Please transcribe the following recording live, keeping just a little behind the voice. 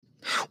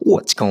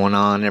What's going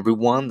on,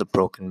 everyone? The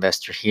Broke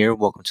Investor here.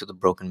 Welcome to the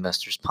Broke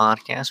Investors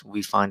Podcast, where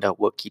we find out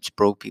what keeps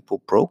broke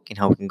people broke and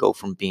how we can go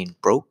from being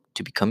broke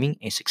to becoming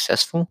a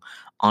successful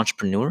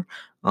entrepreneur.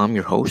 I'm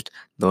your host,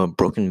 the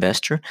Broke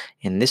Investor.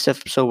 In this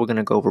episode, we're going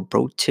to go over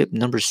broke tip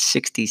number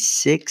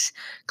 66,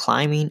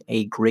 climbing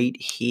a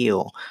great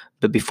hill.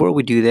 But before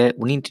we do that,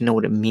 we need to know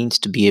what it means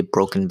to be a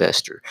broke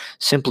investor.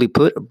 Simply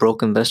put, a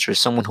broke investor is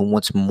someone who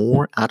wants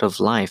more out of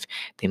life.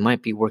 They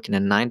might be working a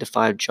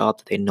 9-to-5 job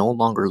that they no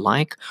longer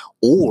like,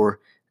 or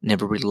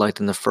never really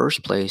liked in the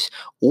first place,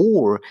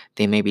 or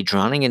they may be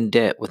drowning in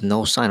debt with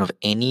no sign of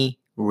any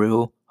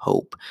real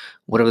hope.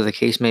 Whatever the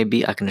case may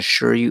be, I can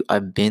assure you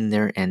I've been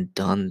there and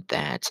done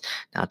that.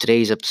 Now,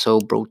 today's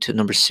episode, bro tip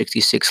number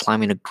 66,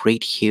 climbing a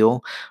great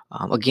hill.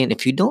 Again,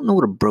 if you don't know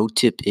what a bro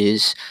tip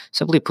is,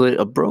 simply put,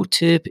 a bro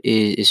tip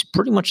is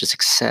pretty much a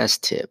success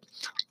tip.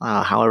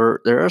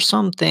 However, there are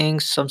some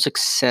things, some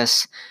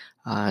success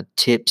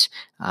tips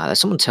that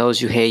someone tells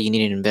you, hey, you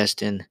need to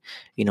invest in,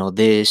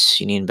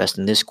 this, you need to invest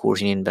in this course,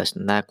 you need to invest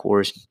in that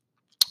course.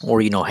 Or,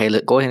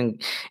 hey, go ahead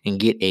and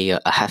get a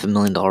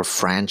 $500,000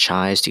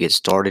 franchise to get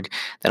started.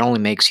 That only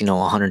makes,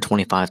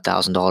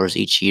 $125,000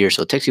 each year.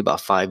 So it takes you about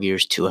 5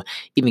 years to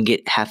even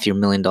get half your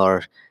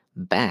 $1,000,000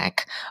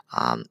 back.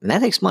 And that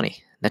takes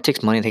money. That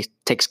takes money. It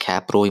takes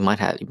capital. You might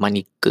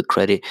need good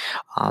credit.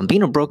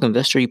 Being a broke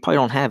investor, you probably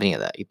don't have any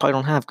of that. You probably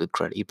don't have good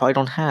credit. You probably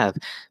don't have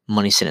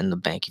money sitting in the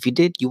bank. If you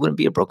did, you wouldn't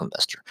be a broke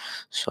investor.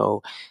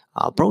 So,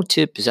 pro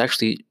tip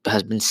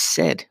has been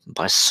said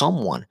by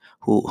someone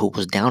who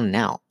was down and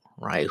out,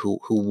 right? Who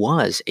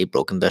was a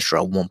broke investor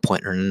at one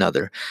point or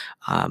another,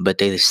 but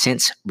they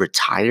since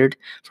retired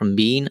from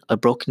being a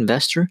broke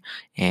investor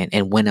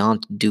and went on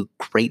to do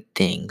great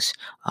things.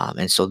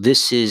 And so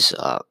this is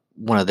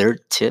one of their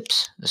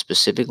tips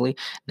specifically.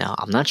 Now,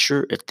 I'm not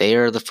sure if they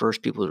are the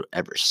first people to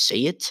ever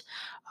say it.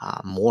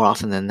 More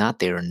often than not,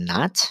 they are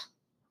not.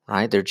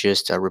 Right? They're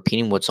just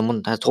repeating what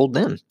someone has told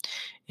them.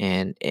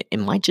 And it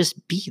might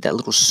just be that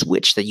little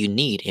switch that you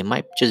need. It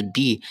might just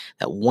be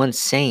that one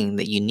saying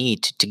that you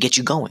need to get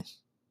you going,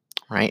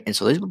 right? And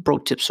so these are what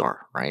broke tips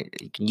are, right?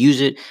 You can use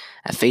it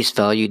at face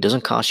value. It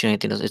doesn't cost you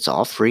anything. It's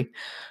all free.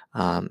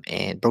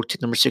 And broke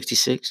tip number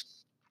 66,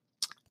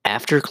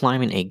 after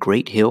climbing a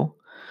great hill,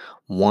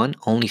 one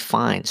only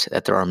finds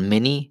that there are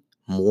many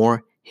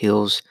more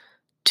hills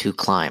to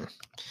climb.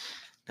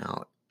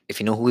 Now, if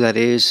you know who that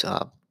is,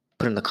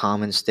 put in the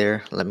comments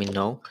there. Let me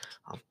know.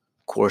 Of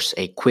course,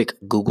 a quick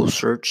Google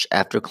search,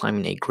 after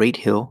climbing a great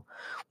hill,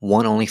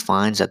 one only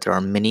finds that there are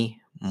many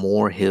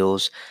more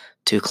hills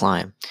to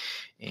climb.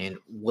 And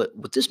what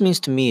this means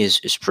to me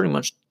is pretty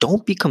much,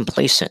 don't be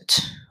complacent.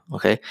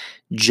 Okay.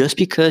 Just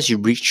because you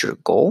reached your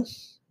goal,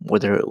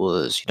 whether it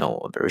was,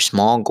 a very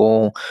small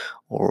goal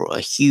or a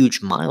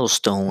huge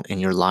milestone in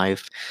your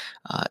life,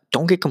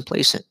 don't get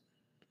complacent.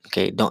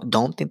 Okay.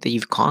 Don't think that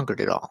you've conquered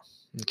it all.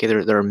 Okay.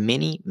 There are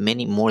many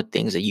more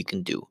things that you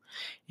can do.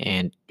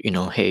 And,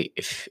 hey,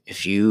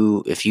 if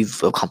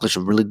you've accomplished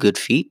a really good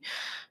feat,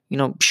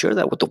 share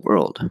that with the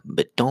world,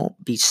 but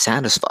don't be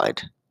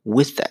satisfied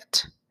with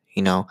that.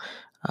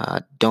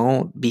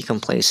 Don't be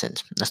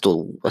complacent. That's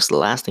the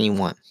last thing you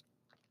want.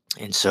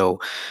 And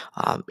so,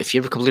 if you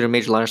ever complete a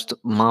major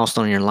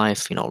milestone in your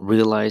life,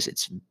 realize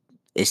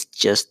it's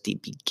just the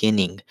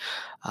beginning.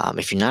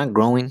 If you're not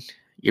growing,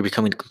 you're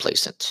becoming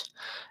complacent,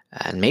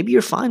 and maybe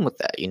you're fine with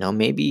that.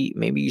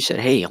 Maybe you said,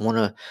 hey, I want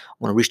to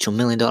reach to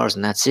 $1,000,000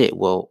 and that's it.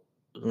 Well,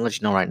 I'll let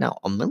you know right now,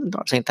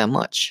 $1,000,000 ain't that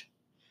much.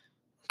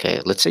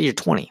 Okay, let's say you're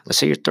 20. Let's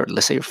say you're 30.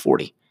 Let's say you're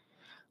 40.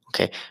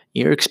 Okay,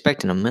 you're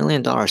expecting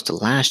 $1,000,000 to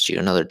last you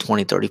another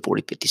 20, 30,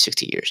 40, 50,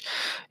 60 years.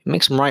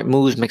 Make some right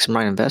moves, make some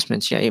right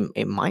investments. Yeah,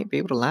 it might be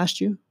able to last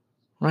you,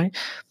 right?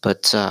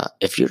 But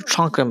if you're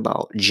talking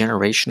about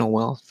generational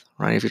wealth,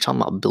 right? If you're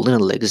talking about building a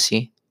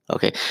legacy,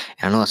 okay,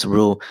 and I know that's a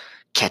real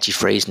catchy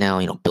phrase now,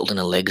 building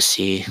a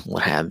legacy,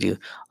 what have you.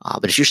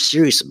 But if you're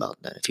serious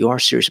about that, if you are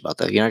serious about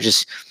that, if you're not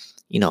just,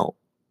 you know,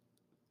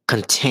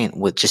 content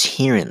with just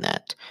hearing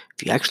that,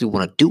 if you actually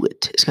want to do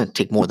it, it's going to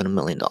take more than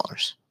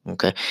 $1,000,000.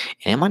 Okay,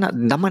 and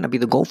that might not be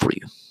the goal for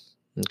you.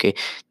 Okay,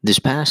 this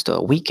past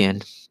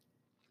weekend,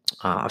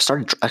 I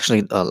started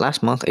actually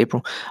last month,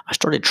 April. I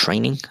started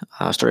training.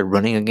 I started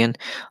running again,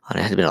 and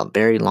it has been a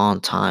very long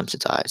time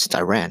since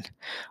I ran.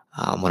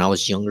 When I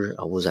was younger,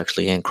 I was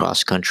actually in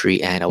cross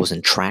country and I was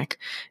in track,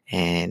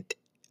 and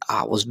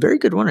I was very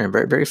good runner,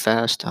 very very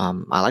fast.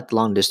 I like the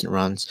long distance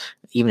runs,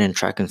 even in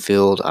track and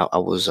field. I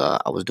was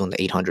doing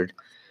the 800,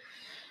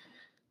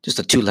 just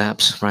the 2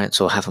 laps, right?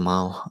 So half a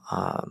mile.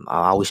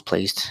 I always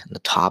placed in the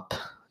top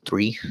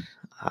three.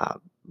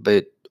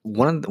 But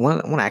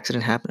one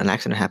accident happened. An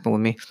accident happened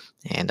with me,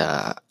 and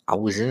I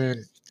was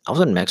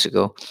in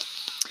Mexico,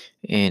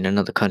 in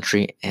another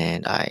country,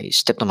 and I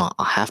stepped on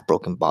a half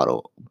broken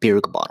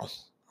beer bottle.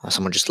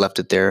 Someone just left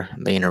it there,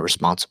 being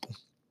irresponsible,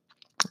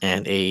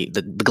 and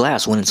the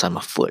glass went inside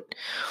my foot.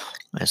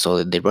 And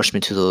so they rushed me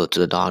to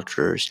the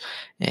doctors,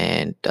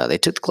 and they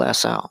took the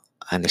glass out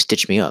and they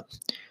stitched me up.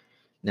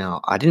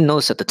 Now, I didn't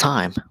notice at the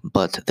time,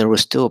 but there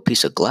was still a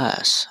piece of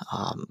glass,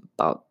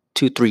 about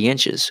 2, 3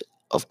 inches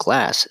of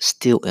glass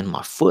still in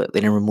my foot. They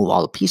didn't remove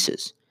all the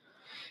pieces.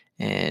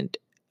 And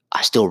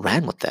I still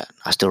ran with that.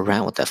 I still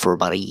ran with that for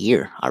about a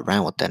year. I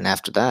ran with that. And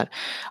after that,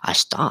 I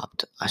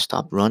stopped. I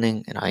stopped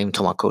running. And I even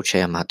told my coach,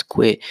 hey, I'm about to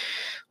quit.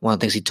 One of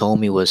the things he told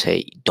me was,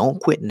 hey,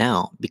 don't quit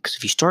now. Because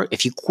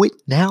if you quit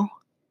now,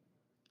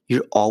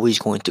 you're always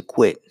going to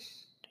quit.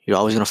 You're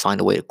always going to find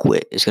a way to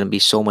quit. It's going to be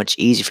so much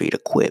easier for you to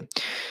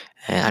quit.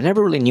 And I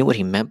never really knew what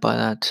he meant by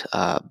that.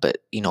 But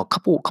a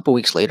couple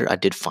weeks later, I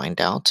did find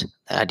out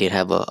that I did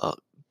have a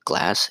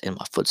glass in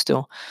my foot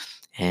still,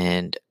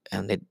 and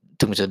they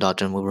took me to the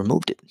doctor and we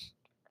removed it.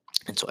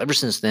 And so ever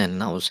since then,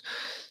 and that was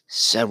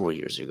several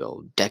years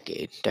ago,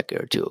 decade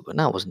or two ago.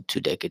 Now it wasn't 2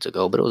 decades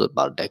ago, but it was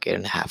about a decade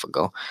and a half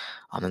ago,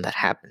 and that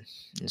happened.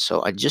 And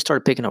so I just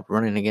started picking up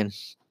running again.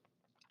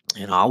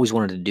 And I always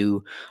wanted to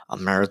do a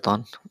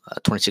marathon,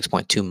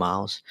 26.2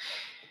 miles.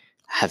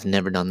 Have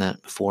never done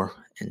that before.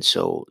 And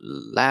so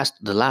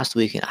the last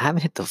weekend, I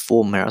haven't hit the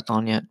full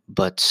marathon yet,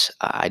 but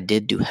I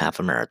did do half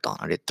a marathon.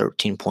 I did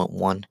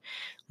 13.1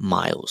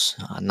 miles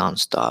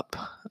nonstop,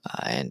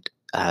 and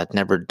I had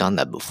never done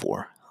that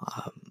before.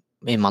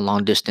 In my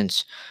long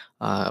distance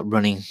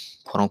running,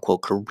 quote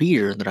unquote,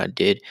 career that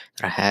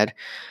I had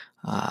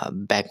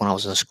back when I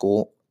was in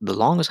school, the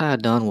longest I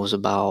had done was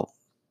about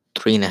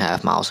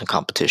 3.5 miles in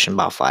competition,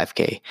 about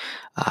 5K.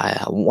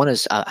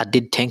 I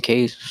did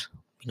 10Ks.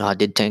 I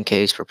did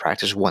 10Ks for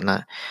practice and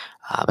whatnot,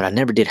 but I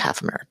never did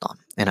half a marathon.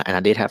 And I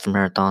did half a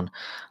marathon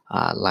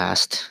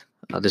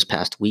this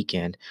past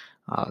weekend.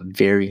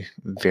 Very,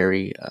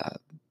 very.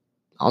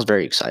 I was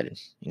very excited.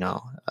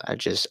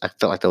 I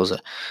felt like that was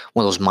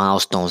one of those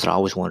milestones that I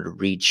always wanted to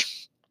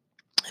reach.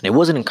 And it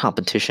wasn't in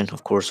competition.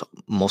 Of course,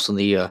 most of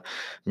the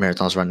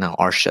marathons right now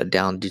are shut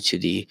down due to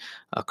the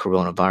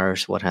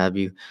coronavirus, what have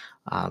you.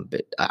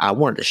 But I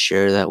wanted to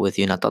share that with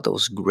you, and I thought that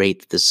was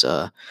great. This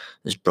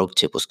broke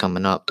tip was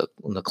coming up,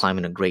 the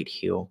climbing a great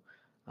hill,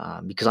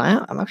 because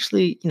I'm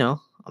actually,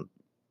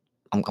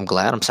 I'm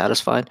glad, I'm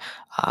satisfied,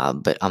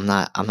 but I'm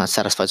not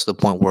satisfied to the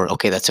point where,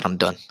 okay, that's it, I'm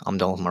done. I'm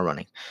done with my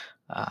running.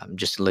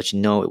 Just to let you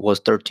know, it was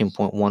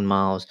 13.1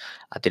 miles.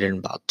 I did it in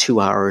about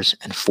 2 hours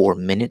and 4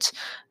 minutes.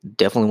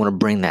 Definitely want to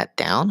bring that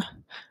down.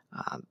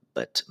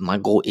 But my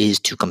goal is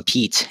to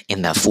compete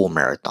in that full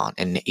marathon.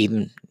 And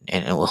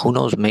who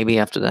knows, maybe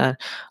after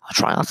that, I'll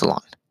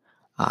triathlon.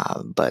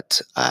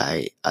 But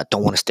I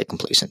don't want to stay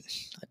complacent.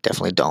 I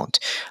definitely don't.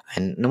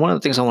 And one of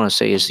the things I want to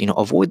say is,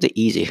 avoid the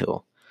easy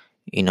hill.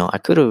 I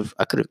could have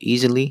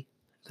easily,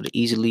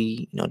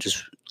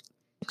 just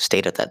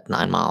stayed at that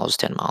 9 miles,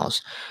 10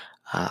 miles.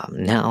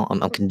 Now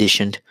I'm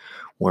conditioned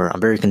where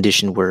I'm very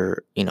conditioned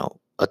where,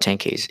 a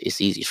 10K is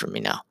easy for me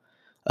now.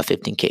 A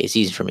 15K is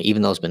easy for me,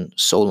 even though it's been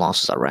so long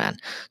since I ran. It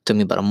took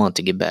me about a month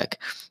to get back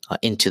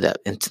into that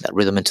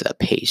rhythm, into that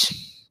pace.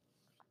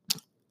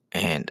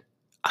 And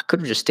I could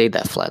have just stayed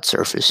that flat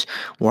surface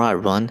where I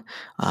run.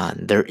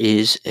 There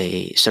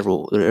are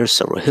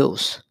several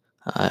hills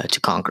to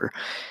conquer,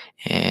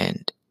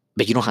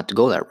 but you don't have to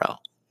go that route,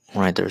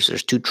 right?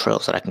 There's 2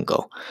 trails that I can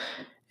go.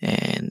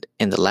 And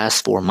in the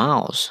last 4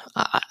 miles,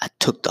 I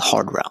took the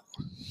hard route.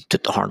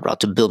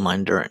 To build my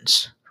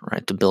endurance,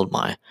 right? To build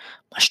my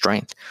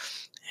strength.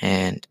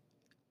 And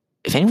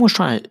if anyone's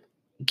trying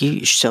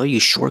to sell you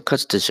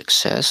shortcuts to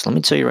success, let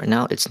me tell you right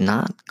now, it's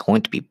not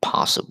going to be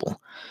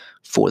possible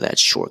for that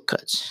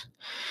shortcuts.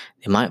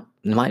 They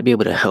might be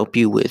able to help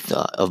you with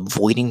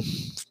avoiding,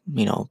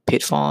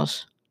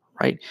 pitfalls,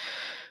 right?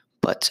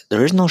 But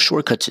there is no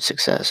shortcut to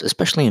success,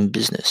 especially in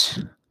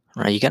business.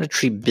 Right, you got to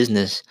treat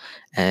business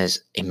as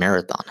a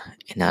marathon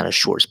and not a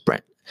short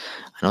sprint.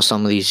 I know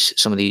some of these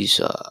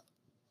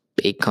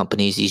big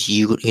companies, these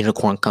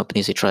unicorn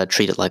companies, they try to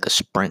treat it like a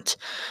sprint.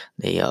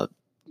 They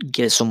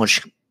get so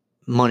much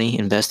money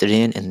invested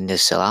in and they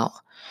sell out.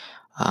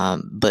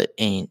 But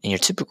in your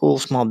typical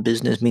small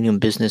business, medium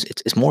business,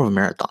 it's more of a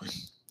marathon,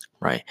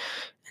 right?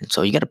 And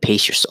so you got to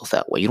pace yourself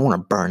that way. You don't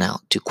want to burn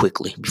out too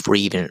quickly before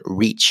you even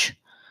reach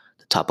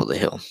the top of the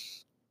hill.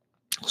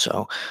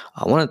 So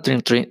one of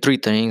the three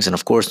things, and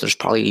of course, there's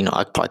probably,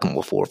 I could probably come up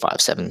with 4,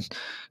 5, 7,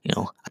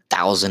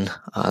 1,000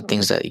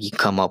 things that you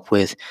come up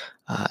with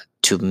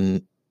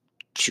to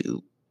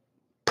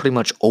pretty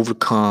much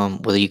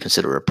overcome whether you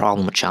consider a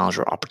problem, a challenge,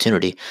 or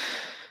opportunity.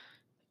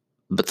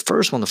 But the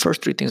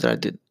first 3 things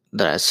that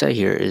I say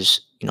here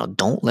is,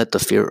 don't let the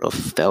fear of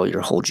failure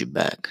hold you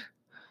back.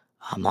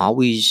 I'm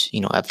always,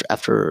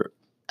 after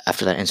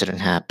that incident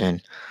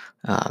happened,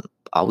 I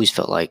always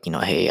felt like,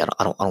 hey,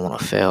 I don't want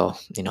to fail.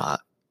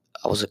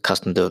 I was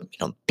accustomed to,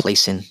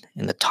 placing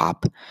in the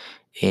top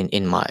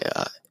in my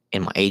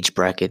age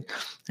bracket,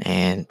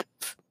 and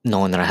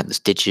knowing that I had the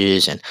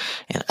stitches, and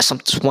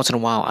once in a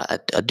while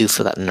I do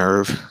feel that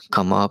nerve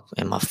come up,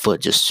 and my foot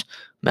just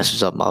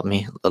messes up on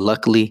me. But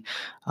luckily,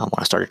 when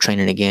I started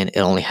training again, it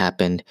only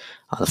happened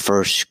the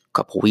first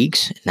couple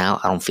weeks.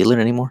 Now I don't feel it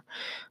anymore,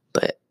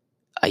 but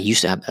I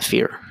used to have that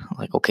fear,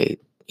 like, okay,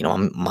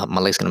 my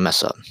leg's gonna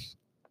mess up,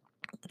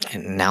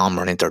 and now I'm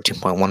running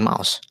 13.1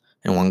 miles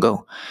in one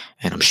go,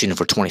 and I'm shooting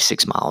for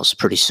 26 miles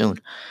pretty soon.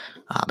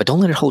 but don't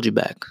let it hold you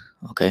back.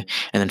 Okay,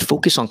 and then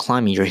focus on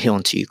climbing your hill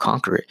until you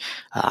conquer it.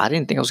 I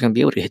didn't think I was going to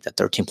be able to hit that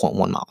 13.1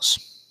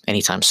 miles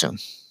anytime soon,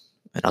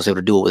 and I was able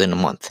to do it within a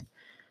month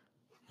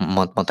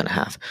and a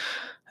half.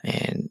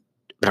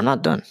 But I'm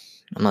not done.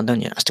 I'm not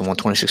done yet. I still want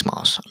 26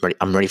 miles.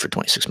 I'm ready for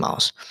 26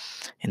 miles.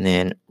 And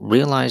then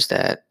realize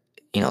that,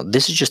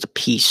 this is just a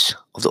piece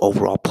of the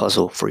overall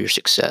puzzle for your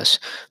success.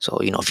 So,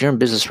 if you're in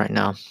business right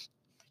now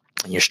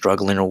and you're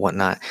struggling or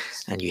whatnot,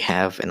 and you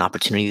have an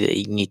opportunity that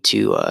you need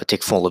to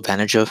take full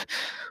advantage of,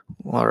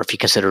 or if you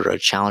consider it a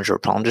challenge or a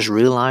problem, just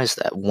realize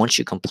that once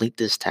you complete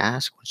this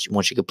task,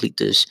 once you complete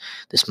this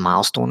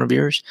milestone of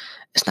yours,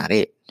 it's not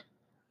it.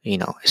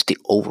 It's the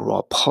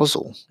overall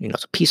puzzle.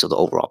 It's a piece of the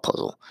overall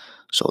puzzle.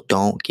 So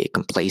don't get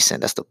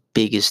complacent. That's the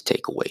biggest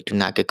takeaway. Do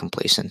not get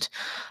complacent.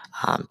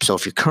 So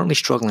if you're currently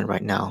struggling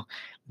right now,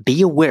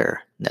 be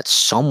aware that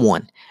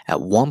someone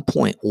at one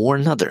point or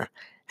another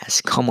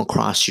has come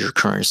across your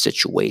current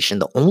situation.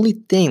 The only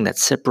thing that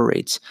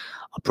separates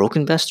a broke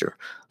investor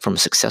from a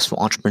successful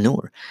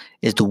entrepreneur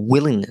is the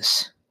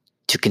willingness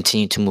to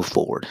continue to move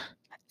forward,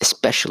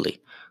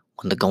 especially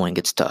when the going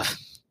gets tough.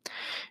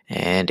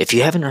 And if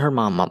you haven't heard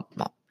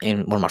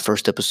in one of my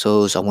first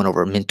episodes, I went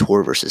over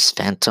Mentor versus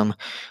Phantom.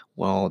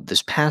 Well,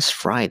 this past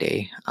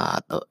Friday,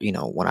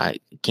 when I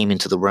came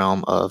into the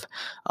realm of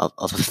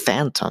a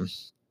Phantom,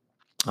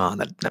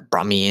 that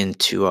brought me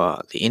into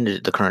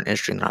the current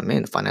industry that I'm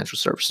in, the financial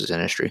services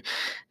industry,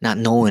 not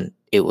knowing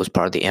it was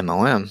part of the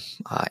MLM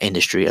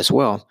industry as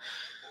well.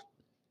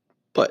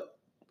 But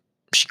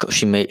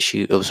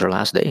it was her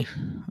last day.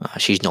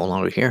 She's no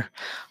longer here.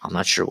 I'm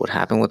not sure what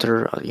happened with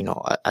her.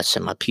 I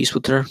said my piece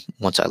with her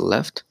once I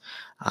left,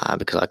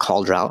 because I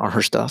called her out on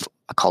her stuff.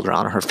 I called her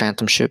out on her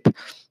phantomship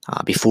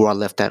before I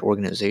left that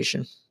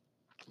organization.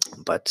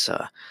 But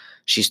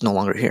she's no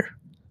longer here,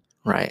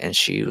 right? And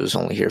she was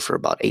only here for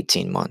about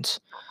 18 months.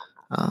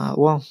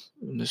 Well,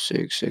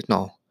 6,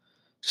 12,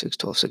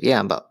 6. Yeah,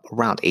 about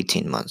around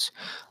 18 months.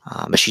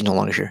 But she's no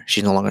longer here.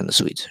 She's no longer in the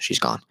suites. She's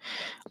gone.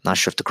 I'm not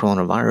sure if the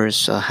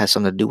coronavirus has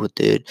something to do with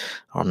it,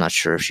 or I'm not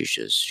sure if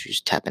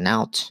she's tapping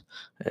out,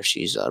 if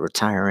she's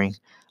retiring.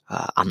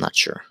 I'm not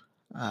sure,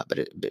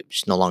 but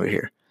she's no longer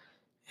here.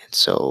 And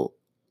so,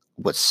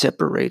 what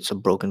separates a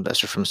broke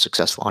investor from a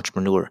successful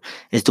entrepreneur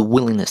is the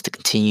willingness to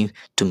continue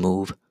to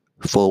move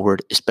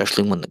forward,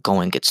 especially when the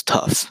going gets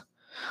tough.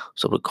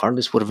 So,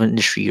 regardless what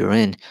industry you're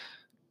in,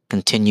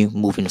 continue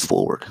moving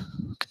forward.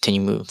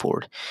 Continue moving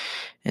forward.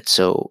 And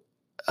so,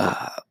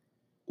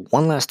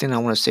 one last thing I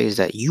want to say is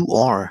that you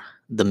are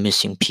the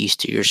missing piece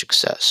to your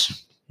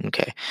success.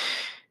 Okay.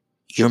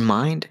 Your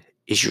mind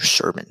is your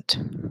servant.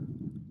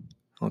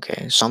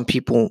 Okay. Some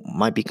people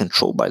might be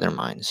controlled by their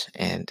minds,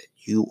 and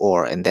you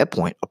are, at that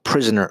point, a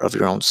prisoner of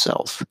your own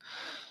self.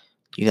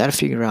 You got to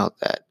figure out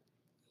that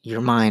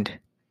your mind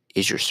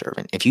is your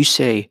servant. If you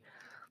say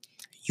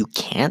you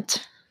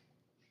can't,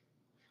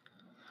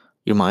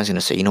 your mind's going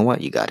to say, you know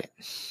what? You got it.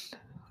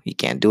 You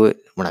can't do it.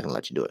 We're not going to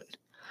let you do it.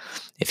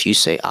 If you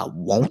say, I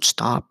won't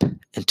stop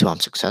until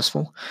I'm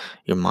successful,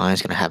 your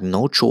mind's going to have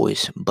no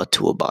choice but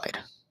to abide.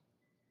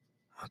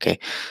 Okay?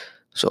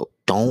 So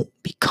don't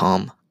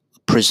become a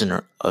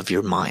prisoner of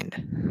your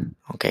mind.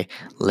 Okay?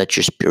 Let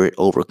your spirit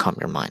overcome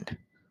your mind.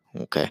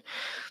 Okay?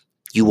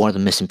 You are the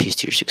missing piece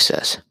to your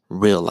success.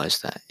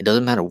 Realize that. It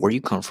doesn't matter where you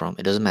come from.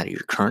 It doesn't matter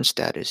your current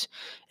status.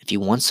 If you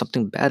want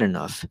something bad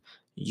enough,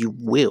 you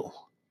will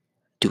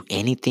do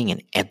anything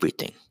and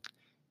everything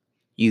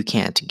you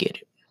can to get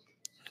it.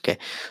 Okay,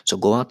 so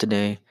go out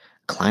today,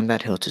 climb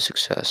that hill to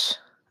success.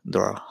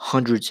 There are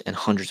hundreds and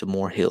hundreds of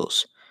more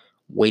hills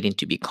waiting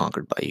to be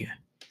conquered by you.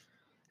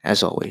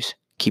 As always,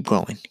 keep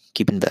growing,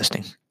 keep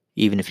investing,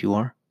 even if you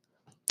are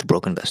the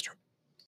broke investor.